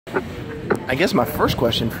I guess my first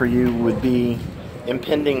question for you would be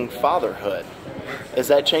impending fatherhood. Is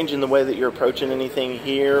that changing the way that you're approaching anything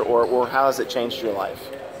here, or how has it changed your life?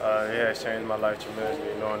 Yeah, it's changed my life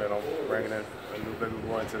tremendously, knowing that I'm bringing a new baby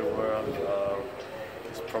boy into the world.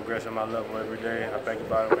 It's progressing my level every day. I think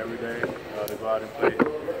about him every day. They go out and play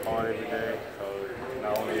hard every day. So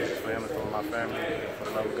not only is it for him, it's for my family, for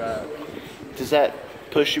the love of God. Does that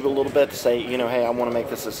push you a little bit to say, hey, I want to make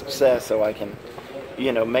this a success so I can,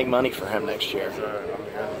 make money for him next year? Yes, sir. I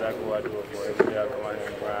mean, that's exactly what I do it for. Every day I come out here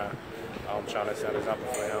and grind. I'm trying to set an example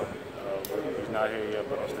for him. He's not here yet,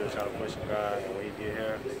 but I'm still trying to push and grind. And when he get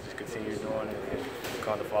here, just continue doing it and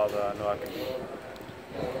become the father I know I can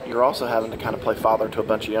be. You're also having to kind of play father to a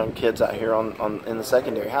bunch of young kids out here in the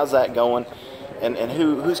secondary. How's that going? And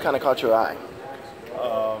who's kind of caught your eye?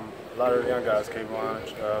 A lot of the young guys,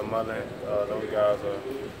 Kayvon, Mother, those guys are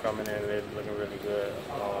coming in and they're looking really good.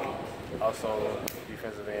 Also,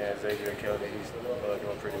 defensive end, Xavier Kelly, he's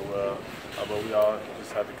doing pretty well. But we all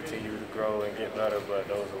just have to continue to grow and get better, but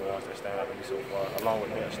those are the ones that stand out to me so far, along with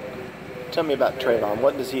Tankersley. Tell me about Trayvon.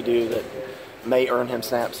 What does he do that may earn him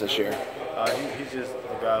snaps this year? He's just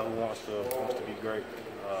a guy who wants to be great.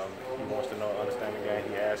 He wants to understand the game.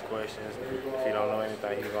 He asks questions. If he don't know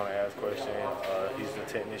anything, he's going to ask questions. He's a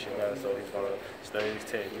technician guy, so he's going to study his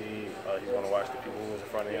technique. He's going to watch the people who's in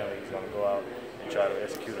front of him, and he's going to go out and try to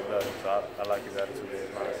execute it better. So I like his attitude and his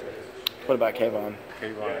mindset. What about Kayvon?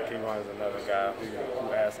 Kayvon is another guy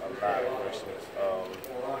who asks a lot of questions.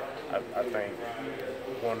 I think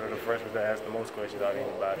one of the freshmen that asked the most questions out of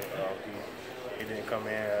anybody. He didn't come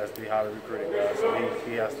in as the highly recruited guy, so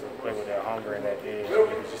he has to play with that hunger and that edge. You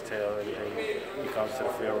can just tell everything he comes to the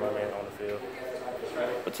field, running on the field.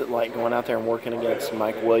 What's it like going out there and working against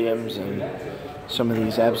Mike Williams and some of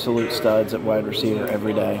these absolute studs at wide receiver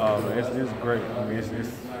every day? It's great. I mean,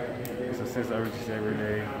 it's a sense of urgency every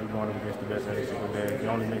day. We're going up against the best every single day. It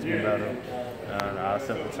only makes me better. And I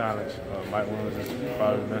accept the challenge. Mike Williams is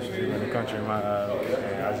probably the best receiver in the country in my eyes.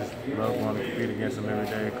 And I just love going to compete against him every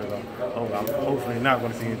day because I'm hopefully not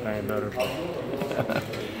going to see anything better. But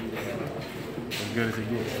as good as it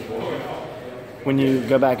gets. When you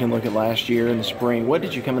go back and look at last year in the spring, what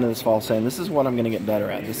did you come into this fall saying, this is what I'm going to get better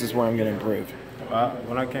at, this is where I'm going to improve?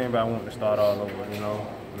 When I came back, I wanted to start all over,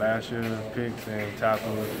 Last year, picks and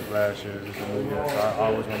tackles, last year, just a new year. So I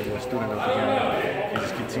always want to be a student of the game and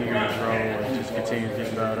just continue to grow and just continue to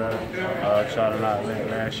get better. Try to not let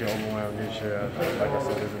last year overwhelm this year. Like I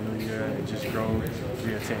said, there's a new year and just grow,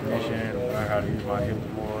 be a technician, learn how to use my hips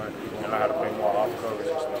more, and learn how to play more off coverage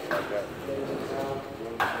and stuff like that.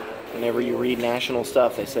 Whenever you read national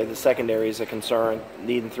stuff, they say the secondary is a concern,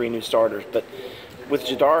 needing 3 new starters. But with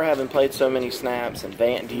Jadar having played so many snaps and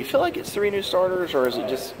Vant, do you feel like it's 3 new starters, or is it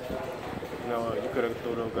just? You could have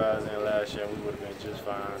threw those guys in last year and we would have been just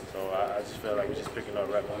fine. So I just feel like we're just picking up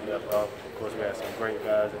right when we left off. Of course, we had some great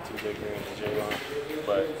guys in TJ Green and Jalen,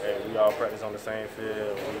 but hey, we all practice on the same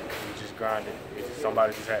field. We just grinded.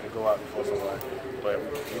 Somebody just had to go out before somebody. But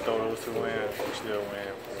we throw those 2 in, we still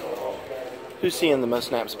win. Who's seeing the most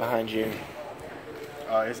snaps behind you?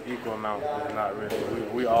 It's equal amount. It's not really.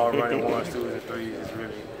 We all running 1s, 2s, and 3s. It's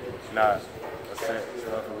really not a set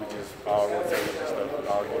stuff. We just all rotate and stuff. We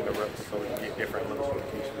all get the reps so we can get different looks from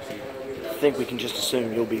each receiver. I think we can just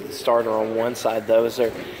assume you'll be the starter on one side, though.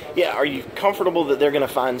 Are you comfortable that they're going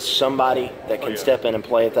to find somebody that can step in and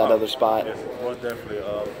play at that other spot? Yes, most definitely.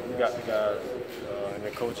 We got the guys and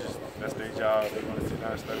the coaches. That's their job. They're going to sit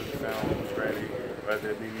down and study the film, who's ready. Whether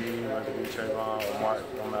it be me, whether it be Trayvon or Mark,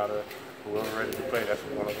 no matter. Whoever ready to play, that's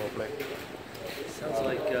what we're going to go play. Sounds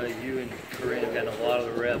like you and Corinne have gotten a lot of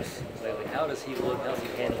the reps lately. How does he look? How's he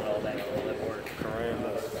handling all that work? Corinne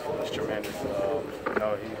looks tremendous.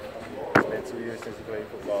 It's been 2 years since he played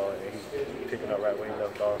football, and he's picking up right where he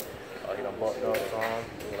left off. He done bucked up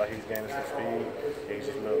some. Like he's gaining some speed. He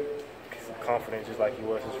just looked confident just like he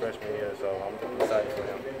was his freshman year. So I'm excited for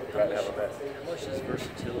him. Glad to have him back. How much does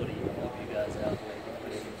versatility help you guys out?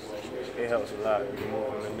 It helps a lot. You can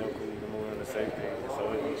move him in the nickel, you can move him in the safety,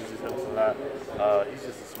 so it just helps a lot. He's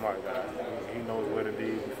just a smart guy. He knows where to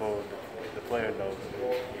be before the player knows.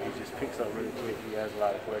 He just picks up really quick. He has a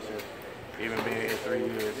lot of questions. Even being here 3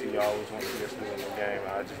 years, he always wants to be a student in the game.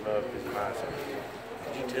 I just love his mindset.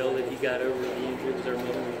 Did you tell that he got over the injury? Was there a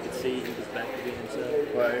moment where you could see he was back to being himself?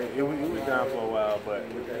 Well, he was down for a while, but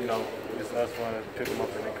it's us wanting to pick him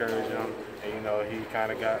up and encourage him. And he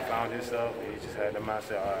kind of found himself. He just had the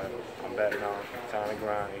mindset, all right, I'm back now, time to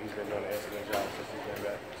grind. And he's been doing an excellent job since he's been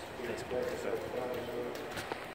back. Thanks,